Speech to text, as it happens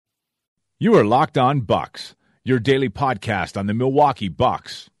You are Locked On Bucks, your daily podcast on the Milwaukee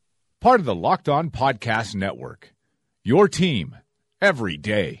Bucks. Part of the Locked On Podcast Network. Your team every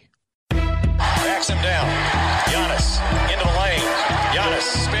day. Backs him down. Giannis into the lane. Giannis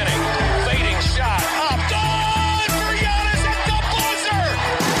spinning. Fading shot. Up. Good for Giannis at the buzzer.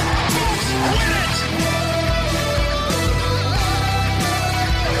 Bucks win it.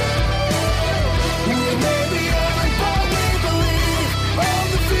 We may be young, but we believe on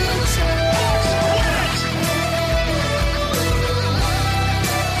the future. Bucks win it.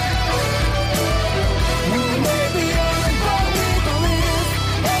 We may be young, but we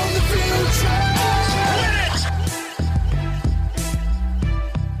believe on the future. Bucks win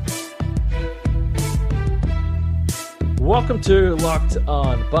it. Welcome to Locked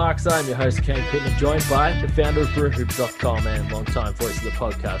On Bucks. I'm your host, Kane Pittman, joined by the founder of BrewHoops.com and longtime voice of the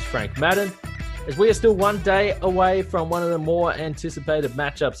podcast, Frank Madden. As we are still one day away from one of the more anticipated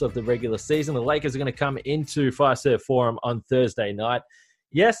matchups of the regular season, the Lakers are going to come into Fiserv Forum on Thursday night.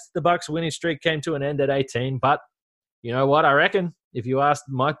 Yes, the Bucks' winning streak came to an end at 18, but you know what? I reckon if you asked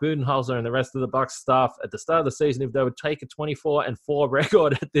Mike Budenholzer and the rest of the Bucks staff at the start of the season if they would take a 24-4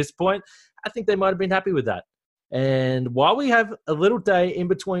 record at this point, I think they might have been happy with that. And while we have a little day in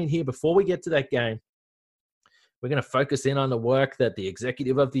between here before we get to that game, we're going to focus in on the work that the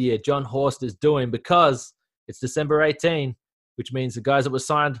executive of the year, John Horst, is doing because it's December 18, which means the guys that were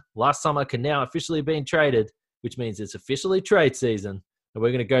signed last summer can now officially be traded, which means it's officially trade season. And we're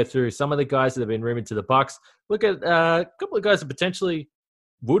going to go through some of the guys that have been rumored to the Bucks. Look at a couple of guys that potentially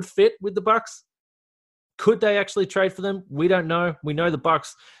would fit with the Bucks. Could they actually trade for them? We don't know. We know the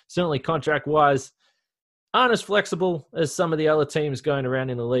Bucks, certainly contract-wise, aren't as flexible as some of the other teams going around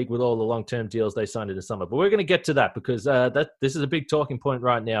in the league with all the long-term deals they signed in the summer. But we're going to get to that because this is a big talking point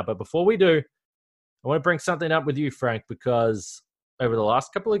right now. But before we do, I want to bring something up with you, Frank, because over the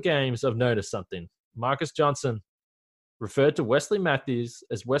last couple of games, I've noticed something. Marcus Johnson referred to Wesley Matthews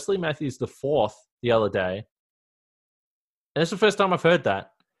as Wesley Matthews the fourth the other day. And it's the first time I've heard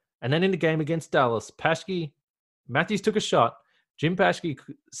that. And then in the game against Dallas, Matthews took a shot. Jim Paschke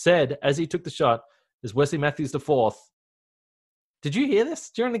said as he took the shot, is Wesley Matthews the fourth. Did you hear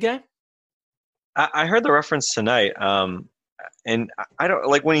this during the game? I heard the reference tonight, and I don't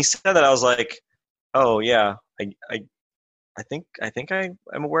like when he said that. I was like, "Oh yeah, I think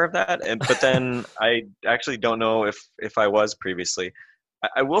I'm aware of that." But then I actually don't know if I was previously.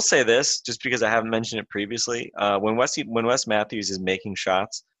 I will say this just because I haven't mentioned it previously. When Wes Matthews is making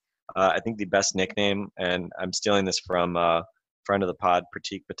shots, I think the best nickname, and I'm stealing this from friend of the pod,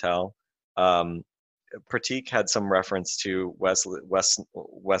 Pratik Patel. Pratik had some reference to Wes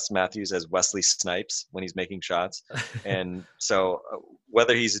Matthews as Wesley Snipes when he's making shots. And so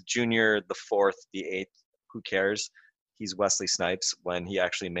whether he's a junior, the fourth, the eighth, who cares? He's Wesley Snipes when he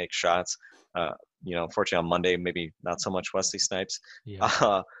actually makes shots. Unfortunately on Monday, maybe not so much Wesley Snipes. Yeah.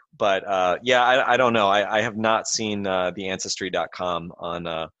 I don't know. I have not seen the Ancestry.com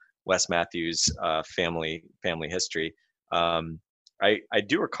on Wes Matthews' family history. I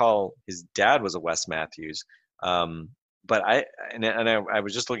do recall his dad was a Wes Matthews, but I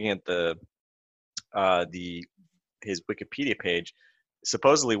was just looking at his Wikipedia page.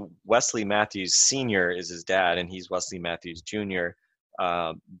 Supposedly Wesley Matthews Sr. is his dad, and he's Wesley Matthews Jr.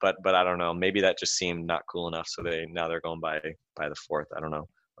 But I don't know. Maybe that just seemed not cool enough, so they're going by the fourth. I don't know,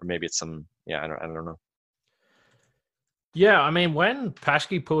 or maybe it's some. Yeah, I don't know. Yeah, I mean, when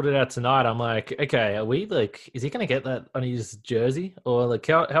Paschke pulled it out tonight, I'm like, okay, is he going to get that on his jersey? Or like,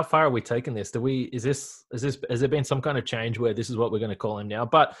 how far are we taking this? Has there been some kind of change where this is what we're going to call him now?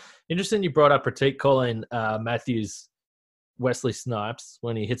 But interesting you brought up Pratik calling Matthews Wesley Snipes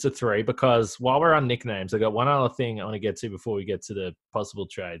when he hits a three, because while we're on nicknames, I got one other thing I want to get to before we get to the possible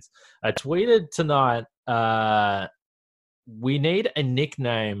trades. I tweeted tonight, we need a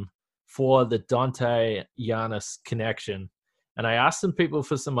nickname for the Dante Giannis connection. And I asked some people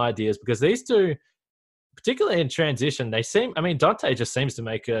for some ideas because these two, particularly in transition, Dante just seems to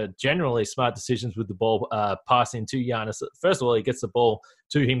make generally smart decisions with the ball passing to Giannis. First of all, he gets the ball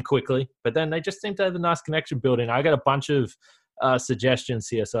to him quickly, but then they just seem to have a nice connection building. I got a bunch of suggestions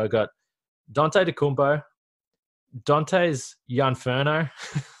here. So I got Dante DeCumbo, Dante's Gianferno,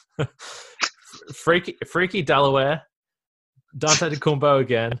 Freaky Delaware, Dante DeCumbo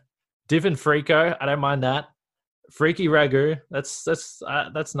again, Divin Freako, I don't mind that. Freaky Ragu, that's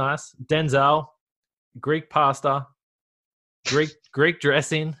nice. Denzel, Greek pasta, Greek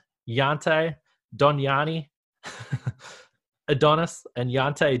dressing, Yante, Donyani, Adonis, and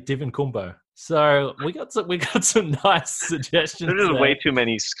Yante Divin. So we got some nice suggestions. There's way too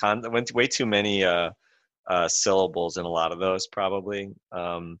many syllables in a lot of those, probably.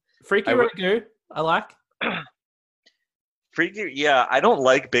 Freaky Ragu, I like. Freaky, yeah. I don't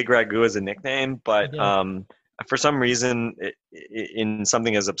like Big Ragu as a nickname, but Yeah. for some reason, in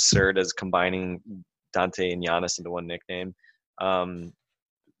something as absurd as combining Dante and Giannis into one nickname,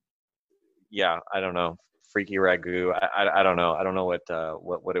 yeah, I don't know. Freaky Ragu. I don't know. I don't know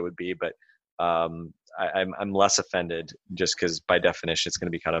what it would be, but I'm less offended just because by definition it's going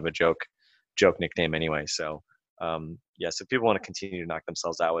to be kind of a joke nickname anyway. So so if people want to continue to knock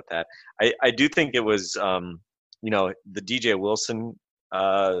themselves out with that, I do think it was the DJ Wilson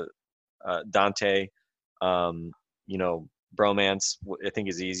Dante bromance I think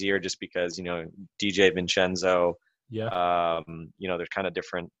is easier just because DJ Vincenzo. Yeah. There's kind of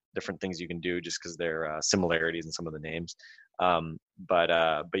different things you can do just because there are similarities in some of the names. But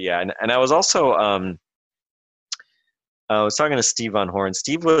yeah, and I was also I was talking to Steve Von Horn.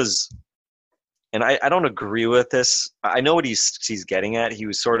 Steve was, and I don't agree with this. I know what he's getting at. He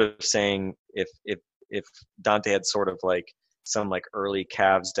was sort of saying if Dante had sort of like some like early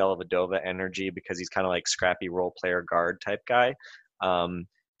Cavs Dellavedova energy because he's kind of like scrappy role player guard type guy. And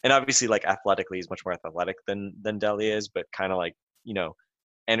obviously like athletically he's much more athletic than Delly is, but kind of like,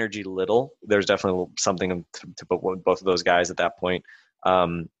 energy little. There's definitely something to both of those guys at that point.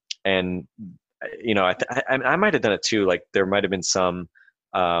 And I might have done it too. Like there might have been some,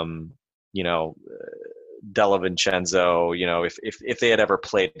 Della Vincenzo, if they had ever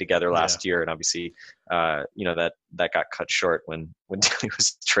played together last year, and obviously, that got cut short when Delly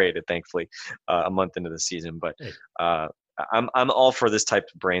was traded, thankfully, a month into the season. But I'm all for this type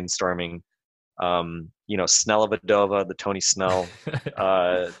of brainstorming. Snellavadova, the Tony Snell,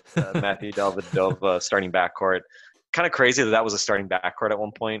 Matthew Dellavedova starting backcourt. Kind of crazy that was a starting backcourt at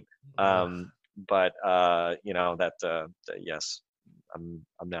one point. But yes, I'm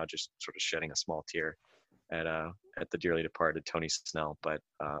now just sort of shedding a small tear at the dearly departed Tony Snell. But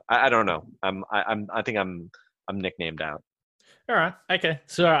I don't know. I think I'm nicknamed out. All right. Okay.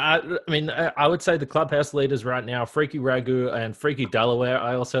 So, I would say the clubhouse leaders right now, Freaky Ragu and Freaky Delaware,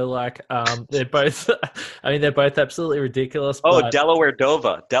 I also like. They're both, they're both absolutely ridiculous. Oh, Delaware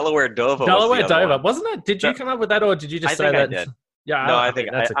Dova. Delaware Dova. Wasn't it? Did you come up with that or did you just say that? I did. Yeah. No, I think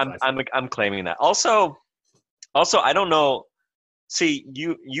I'm claiming that. Also, I don't know. See,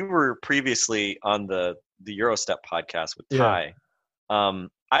 you were previously on the Eurostep podcast with Ty. Yeah.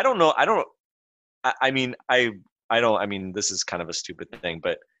 I don't know. This is kind of a stupid thing,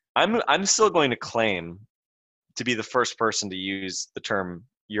 but I'm still going to claim to be the first person to use the term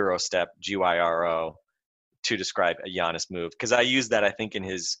Eurostep, GYRO, to describe a Giannis move. Because I used that, I think, in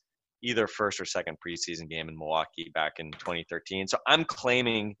his either first or second preseason game in Milwaukee back in 2013. So I'm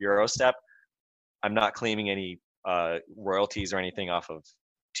claiming Eurostep. I'm not claiming any royalties or anything off of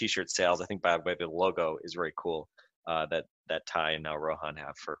T-shirt sales. I think, by the way, the logo is very cool. That Ty and now Rohan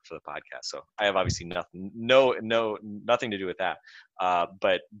have for the podcast. So I have obviously nothing to do with that.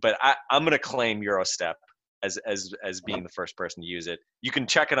 But I'm going to claim Eurostep as being the first person to use it. You can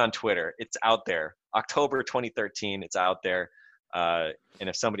check it on Twitter. It's out there. October 2013. It's out there. And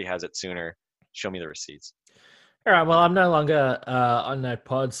if somebody has it sooner, show me the receipts. All right. Well, I'm no longer on that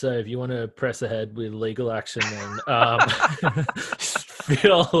pod, so if you want to press ahead with legal action, then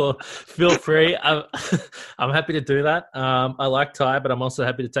feel free. I'm happy to do that. I like Ty, but I'm also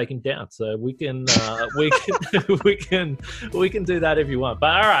happy to take him down. So we can we can do that if you want.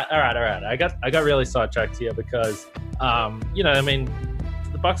 But all right. I got really sidetracked here because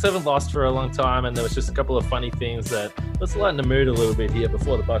the Bucks haven't lost for a long time, and there was just a couple of funny things that let's lighten the mood a little bit here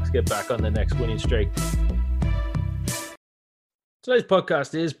before the Bucks get back on their next winning streak. Today's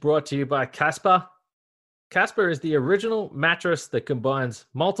podcast is brought to you by Casper. Casper is the original mattress that combines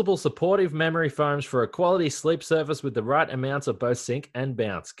multiple supportive memory foams for a quality sleep surface with the right amounts of both sink and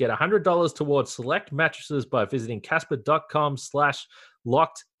bounce. Get $100 towards select mattresses by visiting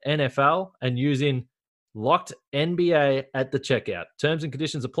casper.com/LockedNFL and using LockedNBA at the checkout. Terms and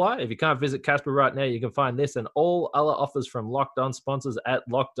conditions apply. If you can't visit Casper right now, you can find this and all other offers from Locked On sponsors at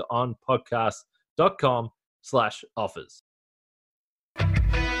LockedOnPodcast.com/offers.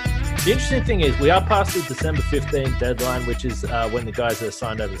 The interesting thing is we are past the December 15th deadline, which is when the guys that are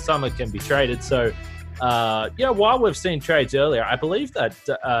signed over the summer can be traded. So, while we've seen trades earlier, I believe that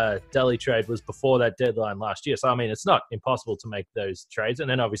Delly trade was before that deadline last year. So, it's not impossible to make those trades. And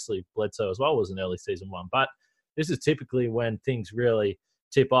then obviously Bledsoe as well was an early season one. But this is typically when things really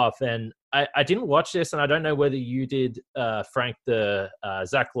tip off. And I didn't watch this, and I don't know whether you did, Frank, the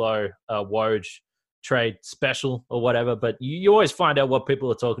Zach Lowe, Woj trade special or whatever, but you always find out what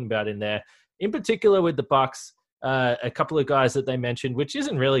people are talking about in there. In particular with the Bucks, a couple of guys that they mentioned, which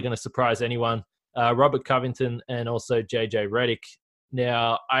isn't really going to surprise anyone. Robert Covington and also JJ Redick.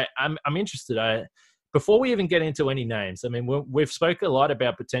 Now, I'm interested. Before we even get into any names, I mean, we've spoken a lot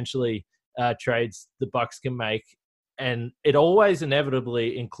about potentially trades the Bucks can make, and it always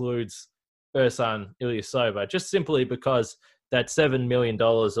inevitably includes Ersan Ilyasova, just simply because that $7 million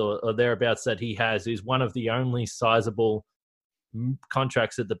or thereabouts that he has is one of the only sizable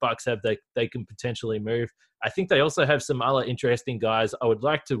contracts that the Bucks have that they can potentially move. I think they also have some other interesting guys. I would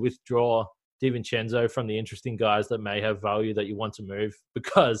like to withdraw DiVincenzo from the interesting guys that may have value that you want to move,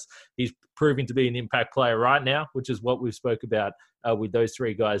 because he's proving to be an impact player right now, which is what we've spoke about with those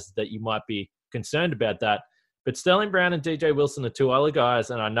three guys that you might be concerned about that. But Sterling Brown and DJ Wilson are two other guys,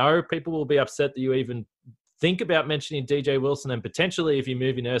 and I know people will be upset that you even think about mentioning DJ Wilson, and potentially if you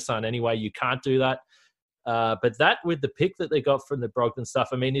move in Ersan anyway, you can't do that. But that with the pick that they got from the Brogdon stuff,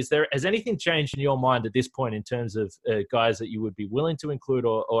 I mean, has anything changed in your mind at this point in terms of guys that you would be willing to include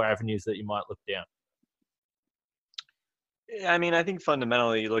or avenues that you might look down? I mean, I think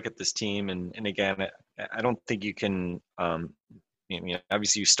fundamentally you look at this team, and again, I don't think you can,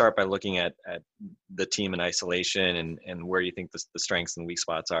 obviously you start by looking at the team in isolation and where you think the strengths and weak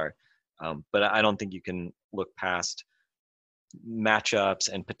spots are. But I don't think you can look past matchups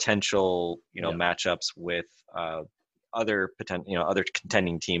and potential, matchups with other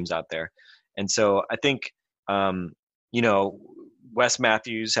contending teams out there. And so I think, Wes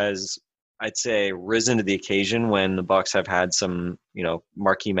Matthews has, I'd say, risen to the occasion when the Bucks have had some,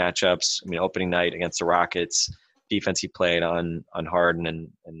 marquee matchups. I mean, opening night against the Rockets, defense he played on Harden, and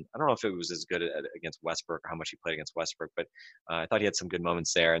I don't know if it was as good against Westbrook or how much he played against Westbrook, but I thought he had some good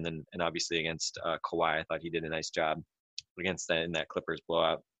moments there. And obviously against Kawhi, I thought he did a nice job against that in that Clippers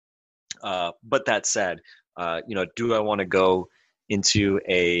blowout. But that said, do I want to go into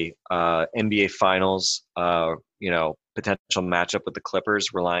a NBA Finals, potential matchup with the Clippers,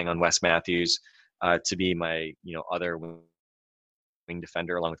 relying on Wes Matthews to be my, other wing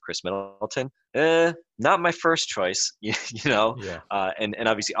defender along with Chris Middleton? Not my first choice, Yeah. And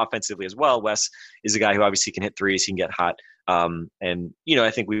obviously offensively as well, Wes is a guy who obviously can hit threes, he can get hot. And,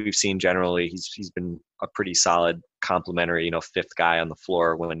 I think we've seen generally he's been a pretty solid complementary, fifth guy on the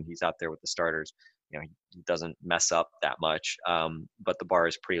floor when he's out there with the starters. He doesn't mess up that much, but the bar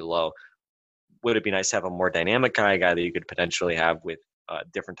is pretty low. Would it be nice to have a more dynamic guy that you could potentially have with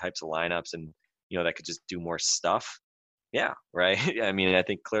different types of lineups and, that could just do more stuff? Yeah, right. I mean, I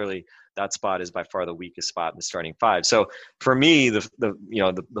think clearly that spot is by far the weakest spot in the starting five. So for me,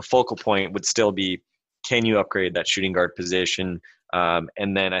 the focal point would still be, can you upgrade that shooting guard position?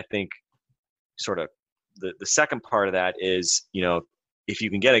 And then I think sort of the second part of that is, if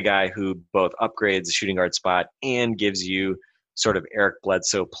you can get a guy who both upgrades the shooting guard spot and gives you sort of Eric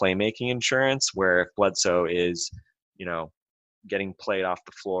Bledsoe playmaking insurance, where if Bledsoe is, getting played off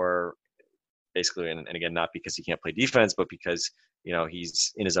the floor, basically, and again, not because he can't play defense, but because,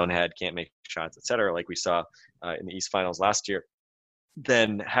 he's in his own head, can't make shots, et cetera, like we saw in the East Finals last year,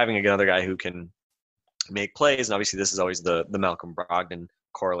 then having another guy who can make plays, and obviously this is always the Malcolm Brogdon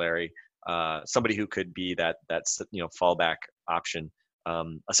corollary, somebody who could be that fallback option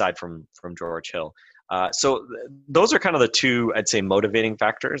aside from George Hill. So those are kind of the two, I'd say, motivating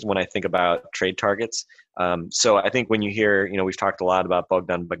factors when I think about trade targets. So I think when you hear, we've talked a lot about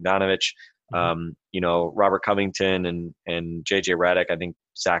Bogdan Bogdanovic, Robert Covington and JJ Redick. I think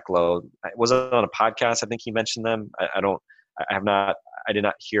Zach Lowe was on a podcast. I think he mentioned them. I did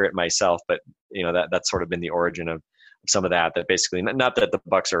not hear it myself, but that's sort of been the origin of some of that basically, not that the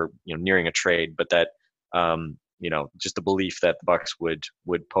Bucks are, nearing a trade, but that, just the belief that the Bucks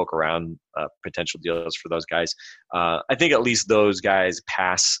would poke around potential deals for those guys. I think at least those guys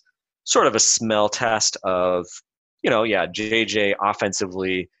pass sort of a smell test of, JJ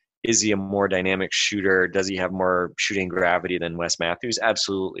offensively, is he a more dynamic shooter? Does he have more shooting gravity than Wes Matthews?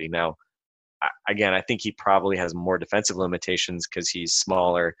 Absolutely. Now, again, I think he probably has more defensive limitations because he's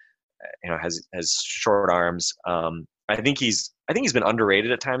smaller, has short arms. I think he's been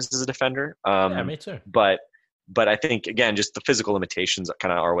underrated at times as a defender. Yeah, me too. But I think, again, just the physical limitations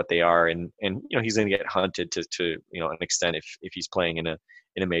kind of are what they are, and he's going to get hunted to an extent if he's playing in a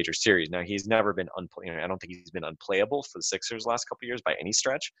major series. Now, he's never been I don't think he's been unplayable for the Sixers the last couple of years by any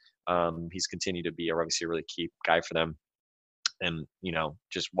stretch. He's continued to be obviously a really key guy for them, and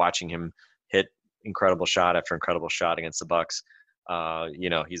just watching him hit incredible shot after incredible shot against the Bucks.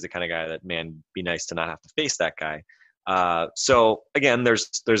 He's the kind of guy that, man, be nice to not have to face that guy. So again, there's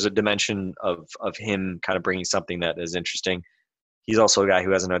a dimension of him kind of bringing something that is interesting. He's also a guy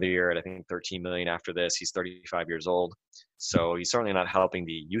who has another year at, I think, $13 million after this. He's 35 years old. So he's certainly not helping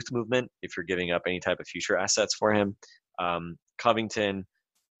the youth movement if you're giving up any type of future assets for him. Covington,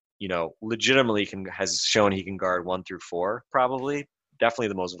 legitimately has shown he can guard 1 through 4, probably. Definitely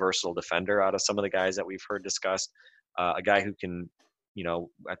the most versatile defender out of some of the guys that we've heard discussed. A guy who can,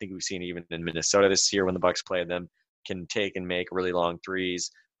 I think we've seen even in Minnesota this year when the Bucks played them, can take and make really long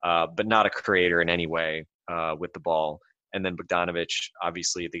threes, but not a creator in any way with the ball. And then Bogdanovic,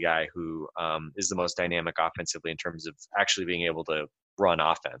 obviously the guy who is the most dynamic offensively in terms of actually being able to run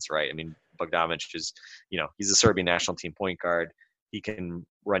offense, right? I mean, Bogdanovic is, he's a Serbian national team point guard. He can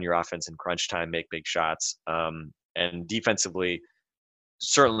run your offense in crunch time, make big shots. And defensively,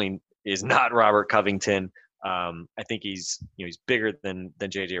 certainly is not Robert Covington. I think he's bigger than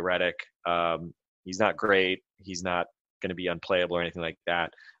JJ Redick. He's not great. He's not going to be unplayable or anything like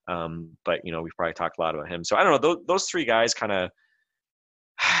that. But we've probably talked a lot about him. So I don't know. Those 3 guys kind of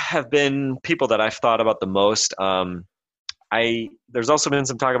have been people that I've thought about the most. There's also been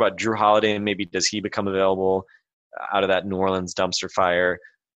some talk about Drew Holiday and maybe does he become available out of that New Orleans dumpster fire.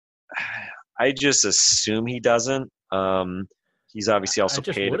 I just assume he doesn't. He's obviously also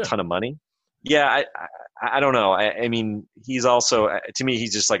paid a ton of money. Yeah, I don't know. I mean, he's also, to me,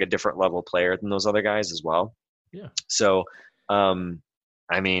 he's just like a different level player than those other guys as well. Yeah. So,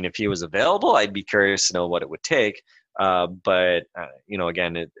 I mean, if he was available, I'd be curious to know what it would take. But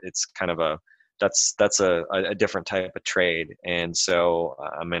again, it's kind of that's a different type of trade. And so,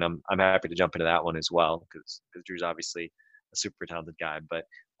 I mean, I'm happy to jump into that one as well because Drew's obviously a super talented guy. But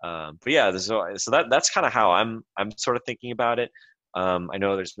yeah, so that's kind of how I'm sort of thinking about it. I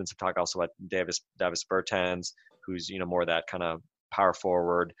know there's been some talk also about Davis Bertans, who's more that kind of power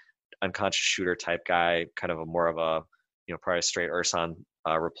forward, unconscious shooter type guy, kind of more of a probably a straight Ersan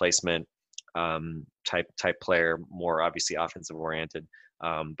replacement type player, more obviously offensive oriented.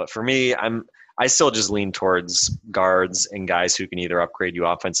 But for me, I still just lean towards guards and guys who can either upgrade you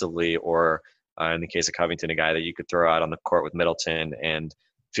offensively or in the case of Covington, a guy that you could throw out on the court with Middleton and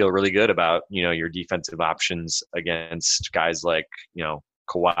feel really good about, your defensive options against guys like,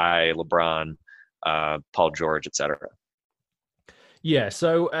 Kawhi, LeBron, Paul George, etc. Yeah.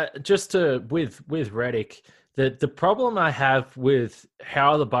 So just with Redick, the problem I have with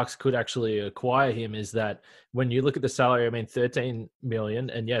how the Bucks could actually acquire him is that when you look at the salary, I mean, $13 million,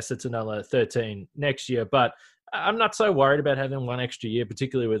 and yes, it's another 13 next year, but I'm not so worried about having one extra year,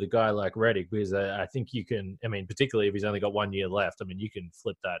 particularly with a guy like Redick, because I think you can, I mean, particularly if he's only got 1 year left, I mean, you can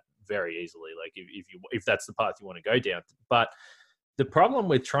flip that very easily, like if that's the path you want to go down. But the problem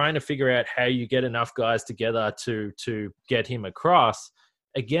with trying to figure out how you get enough guys together to get him across,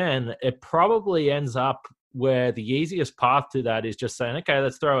 again, it probably ends up where the easiest path to that is just saying, okay,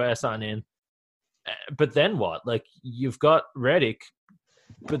 let's throw Ersan in. But then what? Like, you've got Redick,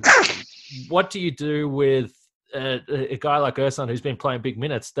 but what do you do with a guy like Ersan who's been playing big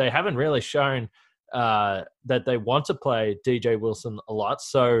minutes? They haven't really shown that they want to play DJ Wilson a lot.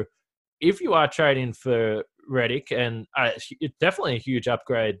 So if you are trading for Redick, and it's definitely a huge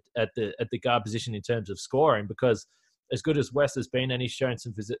upgrade at the guard position in terms of scoring, because as good as West has been, and he's shown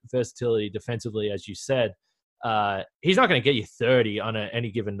some versatility defensively, as you said, he's not going to get you 30 on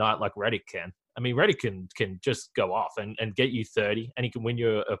any given night like Redick can. I mean, Redick can just go off and get you 30, and he can win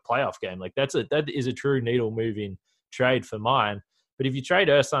you a playoff game. Like that is a true needle moving trade for mine. But if you trade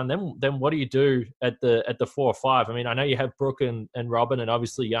Ersan, then what do you do at the 4 or 5? I mean, I know you have Brook and Robin, and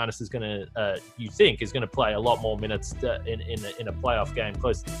obviously Giannis is going to, you think, is going to play a lot more minutes in a playoff game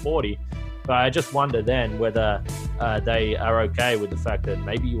close to 40. But I just wonder then whether they are okay with the fact that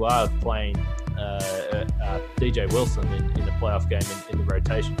maybe you are playing DJ Wilson in a playoff game in the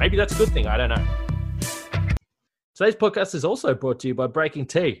rotation. Maybe that's a good thing. I don't know. Today's podcast is also brought to you by Breaking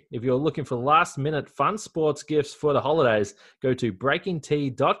Tea. If you're looking for last-minute fun sports gifts for the holidays, go to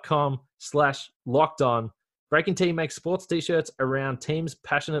breakingtea.com/lockedon. Breaking Tea makes sports t-shirts around teams'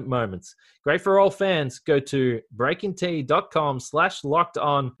 passionate moments. Great for all fans. Go to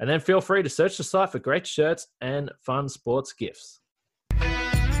breakingtea.com/lockedon, and then feel free to search the site for great shirts and fun sports gifts.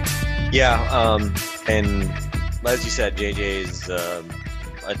 Yeah, and as you said, JJ is a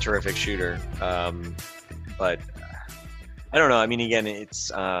terrific shooter. But I don't know. I mean, again,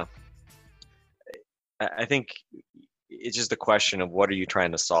 it's I think it's just a question of what are you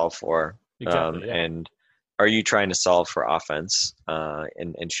trying to solve for, Exactly, yeah. and are you trying to solve for offense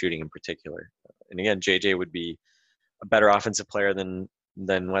and shooting in particular? And again, JJ would be a better offensive player than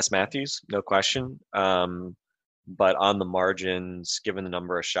Wes Matthews, no question. But on the margins, given the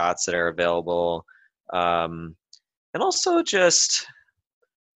number of shots that are available, and also just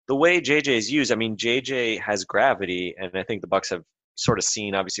the way JJ is used. I mean, JJ has gravity, and I think the Bucks have sort of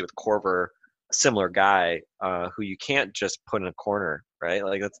seen, obviously, with Korver, a similar guy who you can't just put in a corner, right?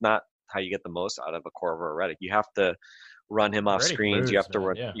 Like, that's not how you get the most out of a Korver or Redick. You have to run him off Already screens. proves,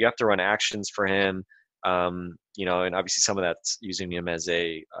 man, You have to run actions for him. And obviously some of that's using him as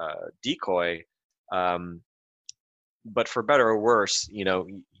a decoy. But for better or worse,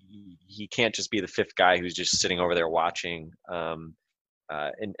 he can't just be the fifth guy who's just sitting over there watching. And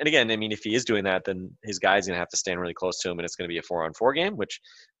again, I mean, if he is doing that, then his guy's going to have to stand really close to him, and it's going to be a 4-on-4 game, which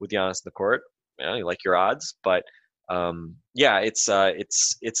with Giannis in the court, you like your odds. But it's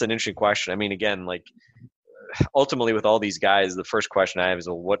an interesting question. I mean, again, like ultimately with all these guys, the first question I have is,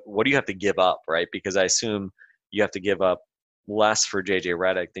 well, what do you have to give up, right? Because I assume you have to give up less for JJ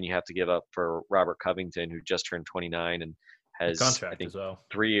Redick than you have to give up for Robert Covington, who just turned 29 and has, contract I think, as well.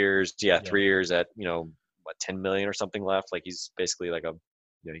 3 years. Yeah, 3 years at what, 10 million or something left. Like he's basically like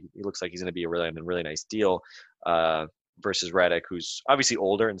he looks like he's going to be a really nice deal. Versus Redick, who's obviously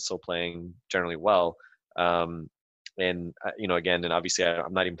older and still playing generally well. Again, and obviously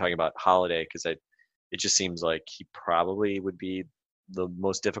I'm not even talking about Holiday because it just seems like he probably would be the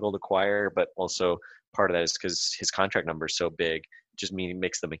most difficult to acquire, but also part of that is because his contract number is so big, just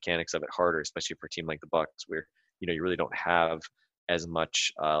makes the mechanics of it harder, especially for a team like the Bucks, where you really don't have as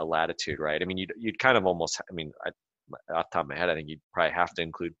much latitude, right? I mean, you'd kind of almost, I mean, off the top of my head, I think you'd probably have to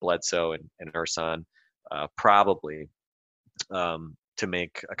include Bledsoe and Ersan, probably, to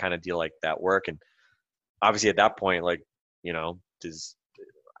make a kind of deal like that work. And obviously, at that point, like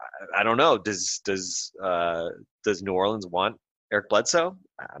I don't know, does New Orleans want Eric Bledsoe?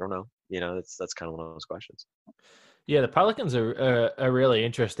 I don't know. That's kind of one of those questions. Yeah, the Pelicans are really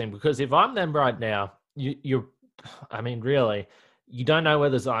interesting because if I'm them right now, really, you don't know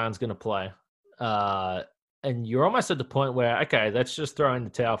whether Zion's going to play. And you're almost at the point where, okay, let's just throw in the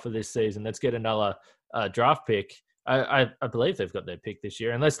towel for this season. Let's get another draft pick. I believe they've got their pick this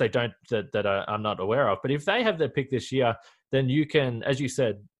year, unless they don't, that I'm not aware of. But if they have their pick this year, then you can, as you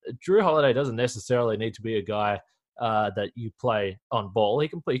said, Drew Holiday doesn't necessarily need to be a guy that you play on ball. He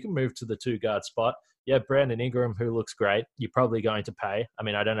can move to the 2-guard spot. Yeah, Brandon Ingram, who looks great, you're probably going to pay. I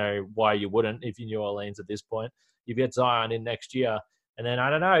mean, I don't know why you wouldn't if you're New Orleans at this point. You get Zion in next year. And then I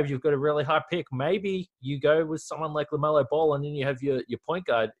don't know, if you've got a really high pick, maybe you go with someone like LaMelo Ball and then you have your point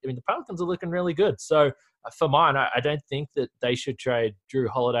guard. I mean, the Pelicans are looking really good. So for mine, I don't think that they should trade Drew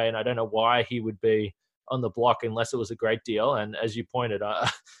Holiday, and I don't know why he would be on the block unless it was a great deal. And as you pointed, I'm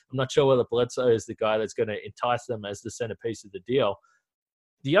not sure whether Bledsoe is the guy that's going to entice them as the centerpiece of the deal.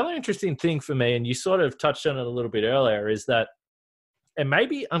 The other interesting thing for me, and you sort of touched on it a little bit earlier, is that, and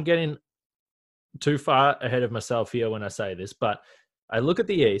maybe I'm getting too far ahead of myself here when I say this, but I look at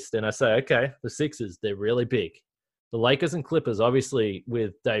the East and I say, okay, the Sixers, they're really big. The Lakers and Clippers, obviously,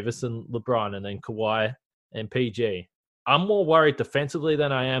 with Davis and LeBron, and then Kawhi and PG. I'm more worried defensively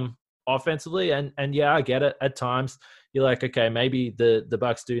than I am offensively. And yeah, I get it. At times, you're like, okay, maybe the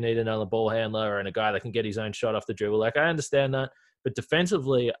Bucks do need another ball handler and a guy that can get his own shot off the dribble. Like, I understand that. But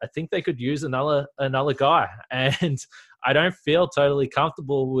defensively, I think they could use another guy. And I don't feel totally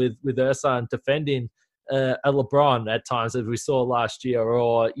comfortable with Ersan defending a LeBron at times, as we saw last year.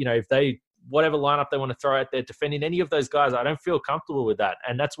 Or, if they, whatever lineup they want to throw out there, defending any of those guys, I don't feel comfortable with that.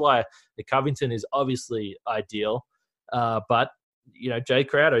 And that's why the Covington is obviously ideal. But, Jay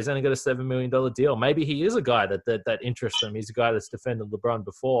Crowder, he's only got a $7 million deal. Maybe he is a guy that interests him. He's a guy that's defended LeBron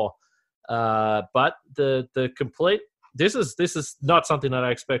before. But the complete, this is not something that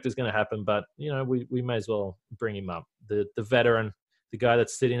I expect is going to happen, but we may as well bring him up. The veteran, the guy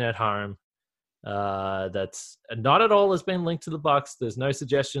that's sitting at home, that's not at all has been linked to the Bucks. There's no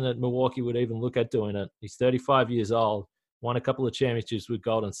suggestion that Milwaukee would even look at doing it. He's 35 years old, won a couple of championships with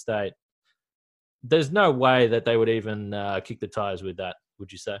Golden State. There's no way that they would even kick the tires with that,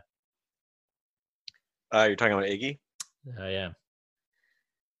 would you say? You're talking about Iggy? I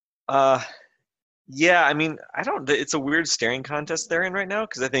am. Yeah, I mean, it's a weird staring contest they're in right now,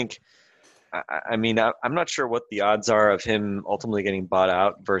 because I think, I'm not sure what the odds are of him ultimately getting bought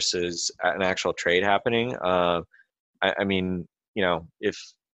out versus an actual trade happening. If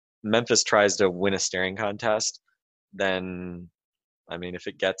Memphis tries to win a staring contest, then, if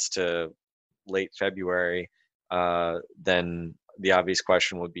it gets to late February, then the obvious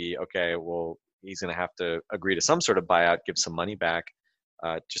question would be, okay, well, he's going to have to agree to some sort of buyout, give some money back,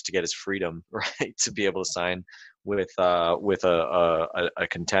 just to get his freedom, right, to be able to sign with a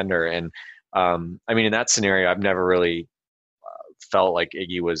contender. And in that scenario, I've never really felt like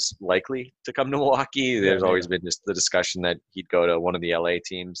Iggy was likely to come to Milwaukee. There's always been just the discussion that he'd go to one of the LA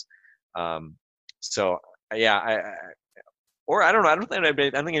teams. I don't know. I don't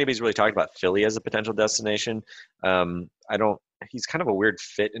think anybody's really talked about Philly as a potential destination. He's kind of a weird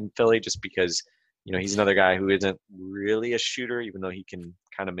fit in Philly, just because he's another guy who isn't really a shooter, even though he can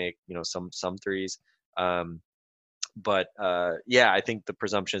kind of make some threes. But yeah, I think the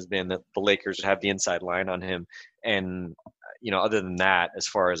presumption has been that the Lakers have the inside line on him. And, other than that, as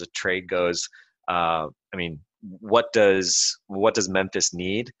far as a trade goes, I mean, what does Memphis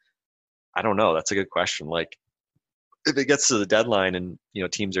need? I don't know. That's a good question. Like, if it gets to the deadline and,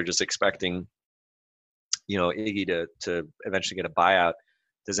 teams are just expecting, Iggy to eventually get a buyout,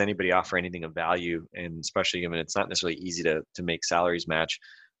 does anybody offer anything of value? And especially given it's not necessarily easy to make salaries match,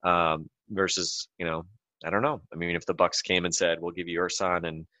 versus, I don't know. I mean, if the Bucks came and said, we'll give you Ersan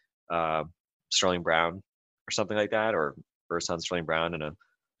and Sterling Brown or something like that, or Ersan, Sterling Brown and a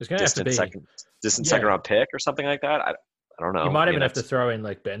distant second round pick or something like that. I don't know. You might even have to throw in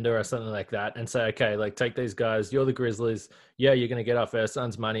like Bender or something like that and say, okay, like take these guys. You're the Grizzlies. Yeah, you're going to get off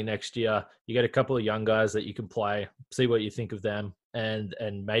Ersan's money next year. You get a couple of young guys that you can play. See what you think of them, and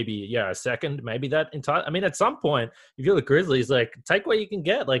maybe a second, maybe that entire. I mean, at some point, if you're the Grizzlies, like take what you can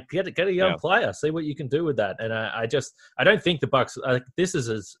get. Like get a young player. See what you can do with that. And I don't think the Bucks. This is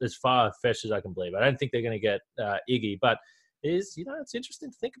as far fetched as I can believe. I don't think they're going to get Iggy, but. It's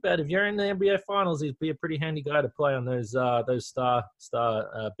interesting to think about. If you're in the NBA Finals, he'd be a pretty handy guy to play on those star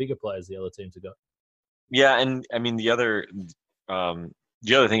bigger players the other teams have got. Yeah, and I mean the other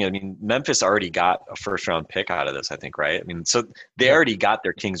thing, I mean Memphis already got a first round pick out of this, I think, right? I mean, so they already got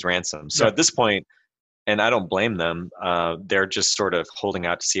their king's ransom. So at this point, and I don't blame them, they're just sort of holding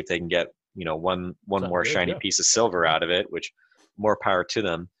out to see if they can get one more shiny piece of silver out of it, which more power to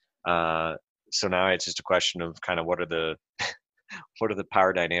them. So now it's just a question of kind of what are the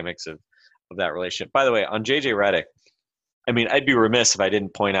power dynamics of that relationship. By the way, on JJ Redick, I mean, I'd be remiss if I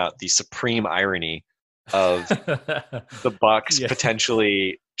didn't point out the supreme irony of the Bucks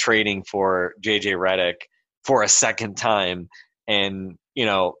potentially trading for JJ Redick for a second time. And,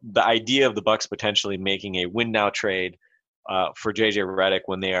 the idea of the Bucks potentially making a win now trade for JJ Redick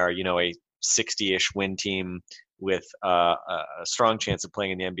when they are, a 60-ish win team with a strong chance of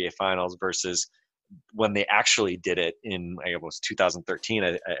playing in the NBA Finals versus when they actually did it in, I guess it was 2013.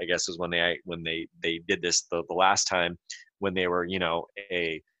 I guess was when they did this the last time, when they were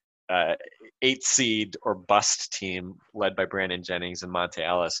a 8th seed or bust team led by Brandon Jennings and Monte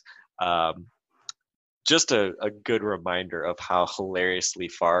Ellis. Just a good reminder of how hilariously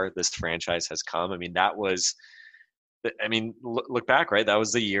far this franchise has come. I mean, look back, right? That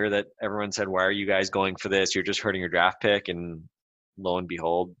was the year that everyone said, why are you guys going for this? You're just hurting your draft pick. And lo and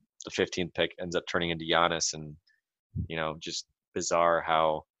behold, the 15th pick ends up turning into Giannis. And, just bizarre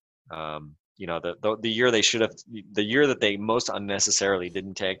how, the year they should have, the year that they most unnecessarily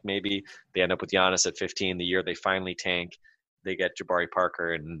didn't tank, maybe they end up with Giannis at 15. The year they finally tank, they get Jabari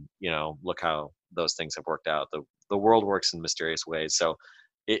Parker. And, look how those things have worked out. The world works in mysterious ways. So,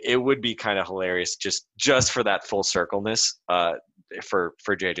 it would be kind of hilarious just for that full circleness for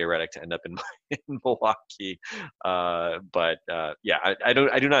JJ Redick to end up in Milwaukee. But I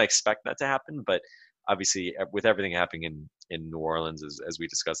do not expect that to happen. But obviously, with everything happening in New Orleans, as we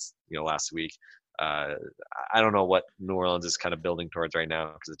discussed last week, I don't know what New Orleans is kind of building towards right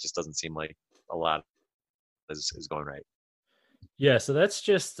now, because it just doesn't seem like a lot is going right. Yeah, so let's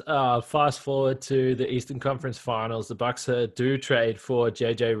just fast forward to the Eastern Conference Finals. The Bucks do trade for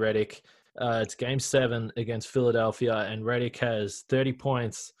JJ Redick. It's Game 7 against Philadelphia, and Redick has 30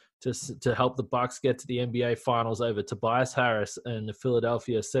 points to help the Bucks get to the NBA Finals over Tobias Harris and the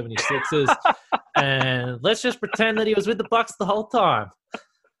Philadelphia 76ers. And let's just pretend that he was with the Bucks the whole time.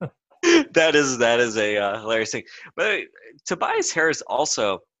 That is a hilarious thing. But Tobias Harris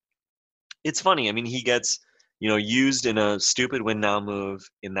also, it's funny. I mean, he gets used in a stupid win now move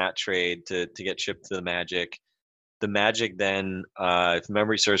in that trade to get shipped to the Magic. The Magic then, if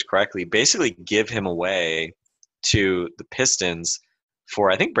memory serves correctly, basically give him away to the Pistons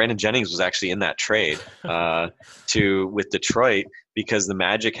for, I think Brandon Jennings was actually in that trade with Detroit, because the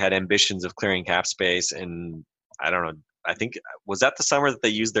Magic had ambitions of clearing cap space. And I don't know, I think, was that the summer that they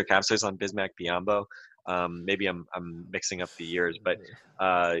used their cap space on Bismack Biyombo? Maybe I'm mixing up the years, but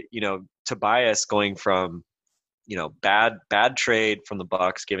Tobias going from bad trade from the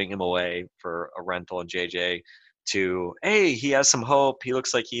Bucks, giving him away for a rental and JJ, to, hey, he has some hope. He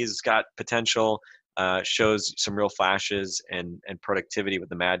looks like he's got potential, shows some real flashes and productivity with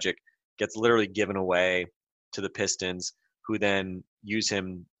the Magic, gets literally given away to the Pistons, who then use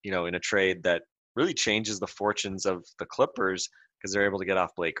him, in a trade that really changes the fortunes of the Clippers, because they're able to get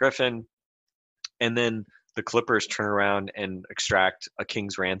off Blake Griffin. And then the Clippers turn around and extract a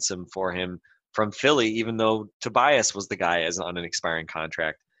king's ransom for him from Philly, even though Tobias was the guy as on an expiring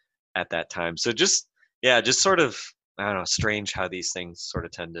contract at that time. So just sort of, I don't know, strange how these things sort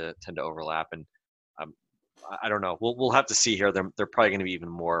of tend to overlap. And I don't know. We'll have to see here. They're probably going to be even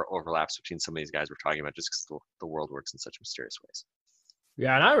more overlaps between some of these guys we're talking about, just because the world works in such mysterious ways.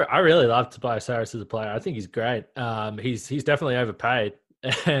 Yeah, and I really love Tobias Harris as a player. I think he's great. He's definitely overpaid,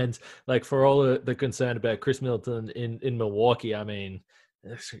 and like for all the concern about Chris Middleton in Milwaukee, I mean,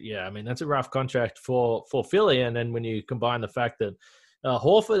 that's a rough contract for Philly. And then when you combine the fact that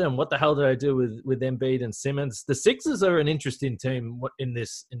Horford and what the hell did I do with Embiid and Simmons? The Sixers are an interesting team in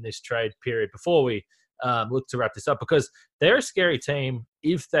this trade period. Before we look to wrap this up, because they're a scary team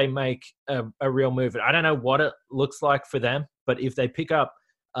if they make a real move. I don't know what it looks like for them, but if they pick up,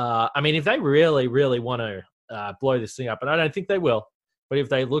 if they really, really want to blow this thing up, and I don't think they will, but if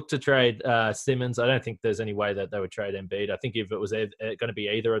they look to trade Simmons, I don't think there's any way that they would trade Embiid. I think if it was going to be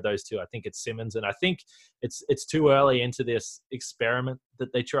either of those two, I think it's Simmons. And I think it's too early into this experiment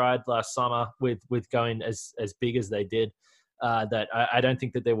that they tried last summer with going as big as they did. That I don't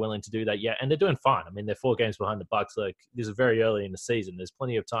think that they're willing to do that yet. And they're doing fine. I mean, they're 4 games behind the Bucks. Like, this is very early in the season. There's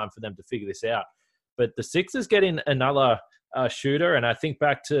plenty of time for them to figure this out. But the Sixers getting another shooter, and I think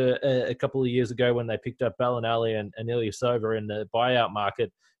back to a couple of years ago when they picked up Bellinelli and Ilyasova in the buyout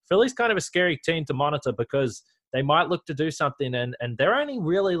market. Philly's kind of a scary team to monitor because they might look to do something, and they're only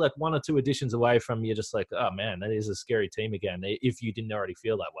really like 1 or 2 additions away from you just like, oh man, that is a scary team again, if you didn't already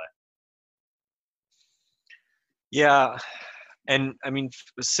feel that way. Yeah. And I mean,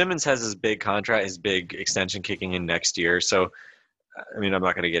 Simmons has his big contract, his big extension kicking in next year. So, I mean, I'm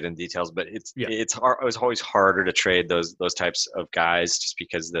not going to get in details, but it's hard. It was always harder to trade those types of guys just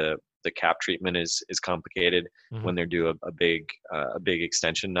because the cap treatment is complicated when they're due a big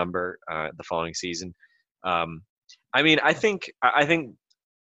extension number the following season. I mean, I think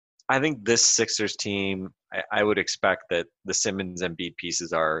this Sixers team, I would expect that the Simmons and Embiid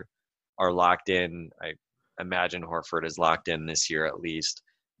pieces are locked in. I imagine Horford is locked in this year at least,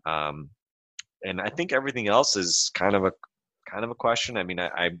 and I think everything else is kind of a question. I mean,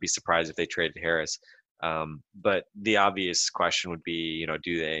 I'd be surprised if they traded Harris, but the obvious question would be,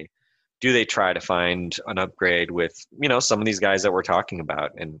 do they try to find an upgrade with some of these guys that we're talking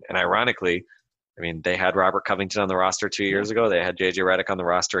about? And ironically, I mean, they had Robert Covington on the roster 2 years ago. They had JJ Redick on the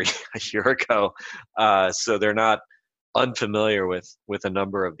roster a year ago, so they're not unfamiliar with a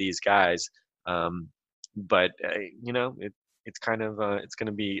number of these guys. But it's kind of it's going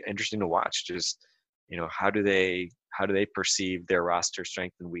to be interesting to watch. Just how do they perceive their roster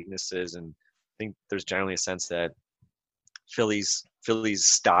strength and weaknesses? And I think there's generally a sense that Philly's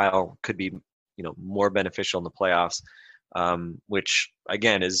style could be more beneficial in the playoffs, which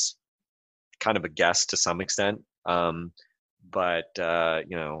again is kind of a guess to some extent. But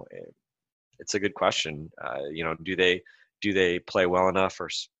it's a good question. Do they play well enough, or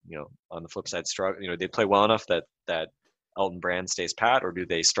on the flip side, struggle? They play well enough that Elton Brand stays pat, or do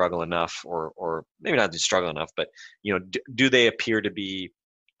they struggle enough, or maybe not struggle enough, but do they appear to be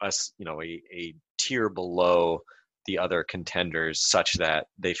a tier below the other contenders, such that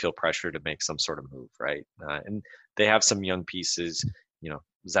they feel pressure to make some sort of move, right? And they have some young pieces.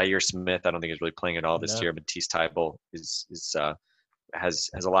 Zaire Smith, I don't think is really playing at all this year. Matisse Thybulle has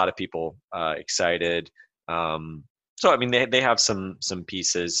a lot of people excited. So I mean, they have some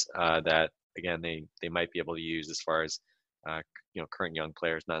pieces that again they might be able to use as far as current young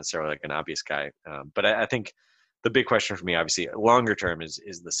players, not necessarily like an obvious guy. But I think the big question for me, obviously, longer term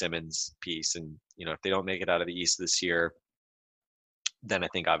is the Simmons piece, and if they don't make it out of the East this year, then I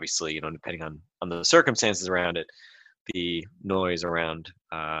think obviously depending on the circumstances around it, the noise around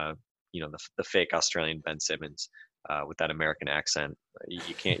the fake Australian Ben Simmons. With that American accent,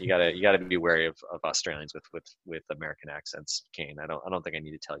 you gotta be wary of Australians with American accents, Kane. I don't think I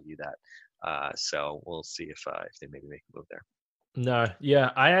need to tell you that. So we'll see if they maybe make a move there. No,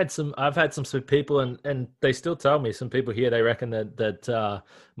 yeah, I've had some people, and they still tell me, some people here, they reckon that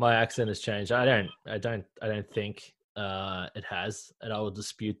my accent has changed. I don't think it has, and I will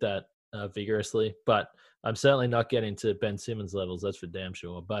dispute that vigorously. But I'm certainly not getting to Ben Simmons levels. That's for damn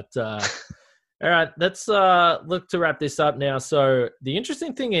sure. But all right, let's look to wrap this up now. So the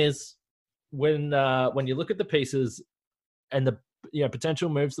interesting thing is when you look at the pieces and the potential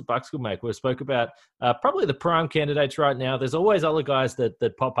moves the Bucks could make. We spoke about probably the prime candidates right now. There's always other guys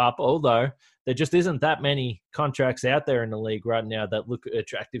that pop up, although there just isn't that many contracts out there in the league right now that look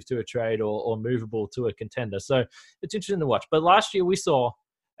attractive to a trade or movable to a contender. So it's interesting to watch. But last year we saw,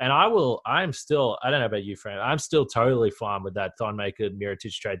 and I don't know about you, Frank, I'm still totally fine with that Thon Maker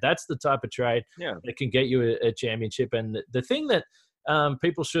Mirotic trade. That's the type of trade that can get you a championship. And the thing that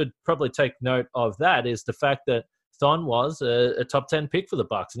people should probably take note of that is the fact that Thon was a top 10 pick for the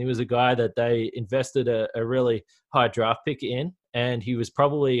Bucks, and he was a guy that they invested a really high draft pick in. and he was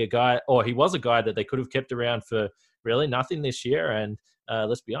probably a guy, or he was a guy that they could have kept around for really nothing this year. And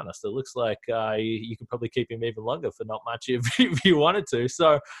let's be honest, it looks like you could probably keep him even longer for not much if you wanted to.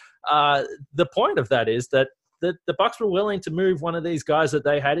 So the point of that is that the Bucks were willing to move one of these guys that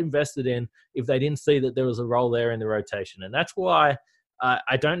they had invested in if they didn't see that there was a role there in the rotation. And that's why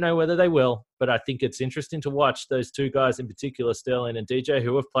I don't know whether they will, but I think it's interesting to watch those two guys in particular, Sterling and DJ,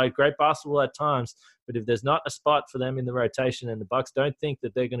 who have played great basketball at times. But if there's not a spot for them in the rotation and the Bucks don't think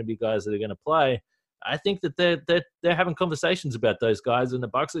that they're going to be guys that are going to play, I think that they're having conversations about those guys, and the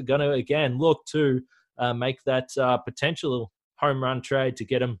Bucks are going to, again, look to make that potential home run trade to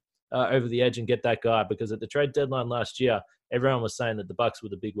get them over the edge and get that guy, because at the trade deadline last year, everyone was saying that the Bucks were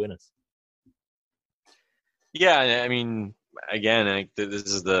the big winners. Yeah, I mean, again, this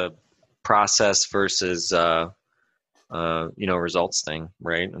is the process versus results thing,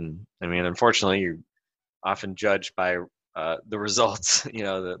 right? And I mean, unfortunately, you're often judged by the results.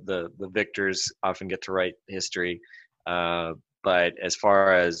 The victors often get to write history, but as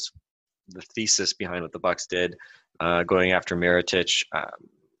far as the thesis behind what the Bucks did, going after Mirotic,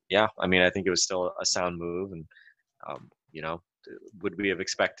 I mean, I think it was still a sound move. And, would we have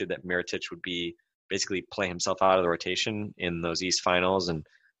expected that Mirotic would be basically play himself out of the rotation in those East finals and,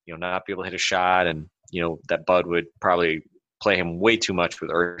 not be able to hit a shot, and, that Bud would probably play him way too much with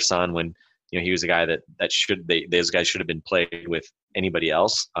Ersan when, he was a guy those guys should have been played with anybody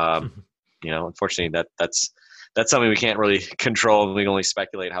else. Unfortunately that's something we can't really control. We can only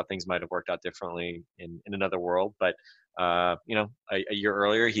speculate how things might have worked out differently in another world. But, a year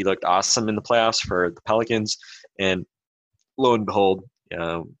earlier, he looked awesome in the playoffs for the Pelicans, and lo and behold,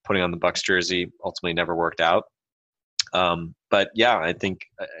 putting on the Bucks jersey ultimately never worked out. But yeah, I think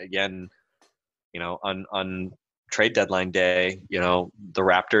again, on trade deadline day, the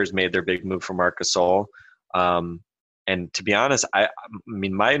Raptors made their big move for Marc Gasol. And to be honest, I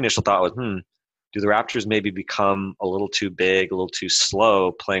mean, my initial thought was, do the Raptors maybe become a little too big, a little too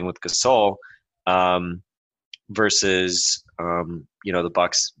slow playing with Gasol, versus, the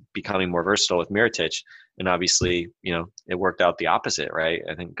Bucks becoming more versatile with Mirotic. And obviously, it worked out the opposite, right?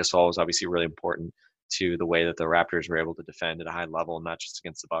 I think Gasol was obviously really important to the way that the Raptors were able to defend at a high level, not just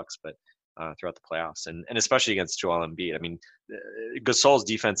against the Bucks, but throughout the playoffs, and especially against Joel Embiid. I mean, Gasol's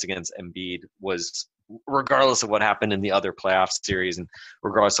defense against Embiid was, regardless of what happened in the other playoff series and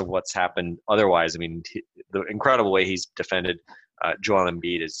regardless of what's happened otherwise, I mean, the incredible way he's defended Joel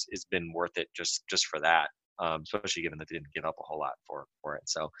Embiid has been worth it just for that, especially given that they didn't give up a whole lot for it.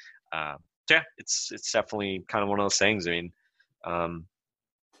 So, it's definitely kind of one of those things. I mean, at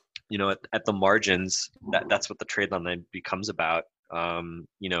the margins, that's what the trade deadline becomes about.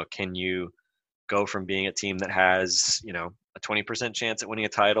 Can you go from being a team that has, a 20% chance at winning a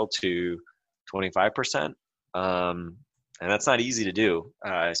title to 25%? And that's not easy to do,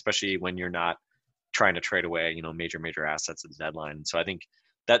 especially when you're not trying to trade away, major assets at the deadline. So I think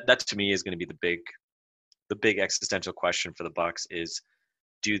that to me is going to be the big existential question for the Bucks is,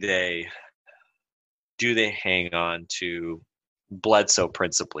 do they hang on to Bledsoe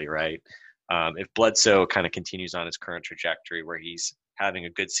principally, right? If Bledsoe kind of continues on his current trajectory where he's having a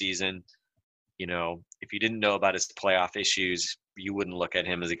good season, if you didn't know about his playoff issues, you wouldn't look at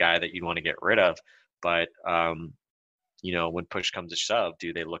him as a guy that you'd want to get rid of. But, when push comes to shove,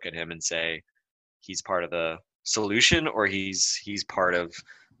 do they look at him and say he's part of the solution, or he's part of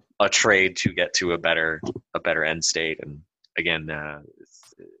a trade to get to a better end state? And again,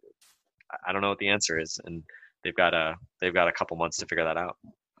 I don't know what the answer is, and they've got a couple months to figure that out.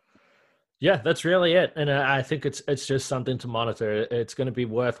 Yeah, that's really it. And I think it's just something to monitor. It's going to be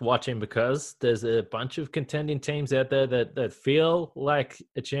worth watching because there's a bunch of contending teams out there that feel like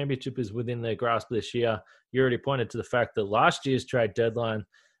a championship is within their grasp this year. You already pointed to the fact that last year's trade deadline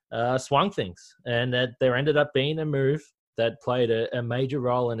swung things, and that there ended up being a move that played a major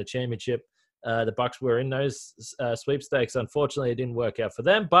role in a championship. The Bucks were in those sweepstakes. Unfortunately, it didn't work out for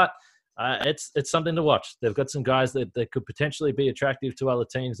them, but it's something to watch. They've got some guys that could potentially be attractive to other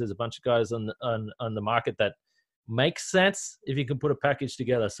teams. There's a bunch of guys on the market that makes sense if you can put a package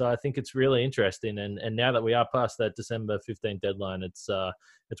together. So I think it's really interesting. And now that we are past that December 15th deadline, it's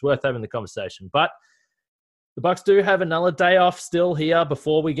worth having the conversation. But the Bucks do have another day off still here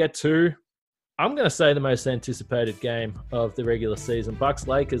before we get to, I'm going to say, the most anticipated game of the regular season.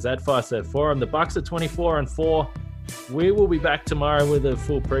 Bucks-Lakers at Fiserv Forum. The Bucks are 24-4. We will be back tomorrow with a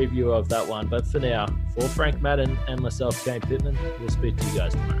full preview of that one. But for now, for Frank Madden and myself, Kane Pittman, we'll speak to you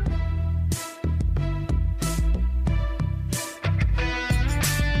guys tomorrow.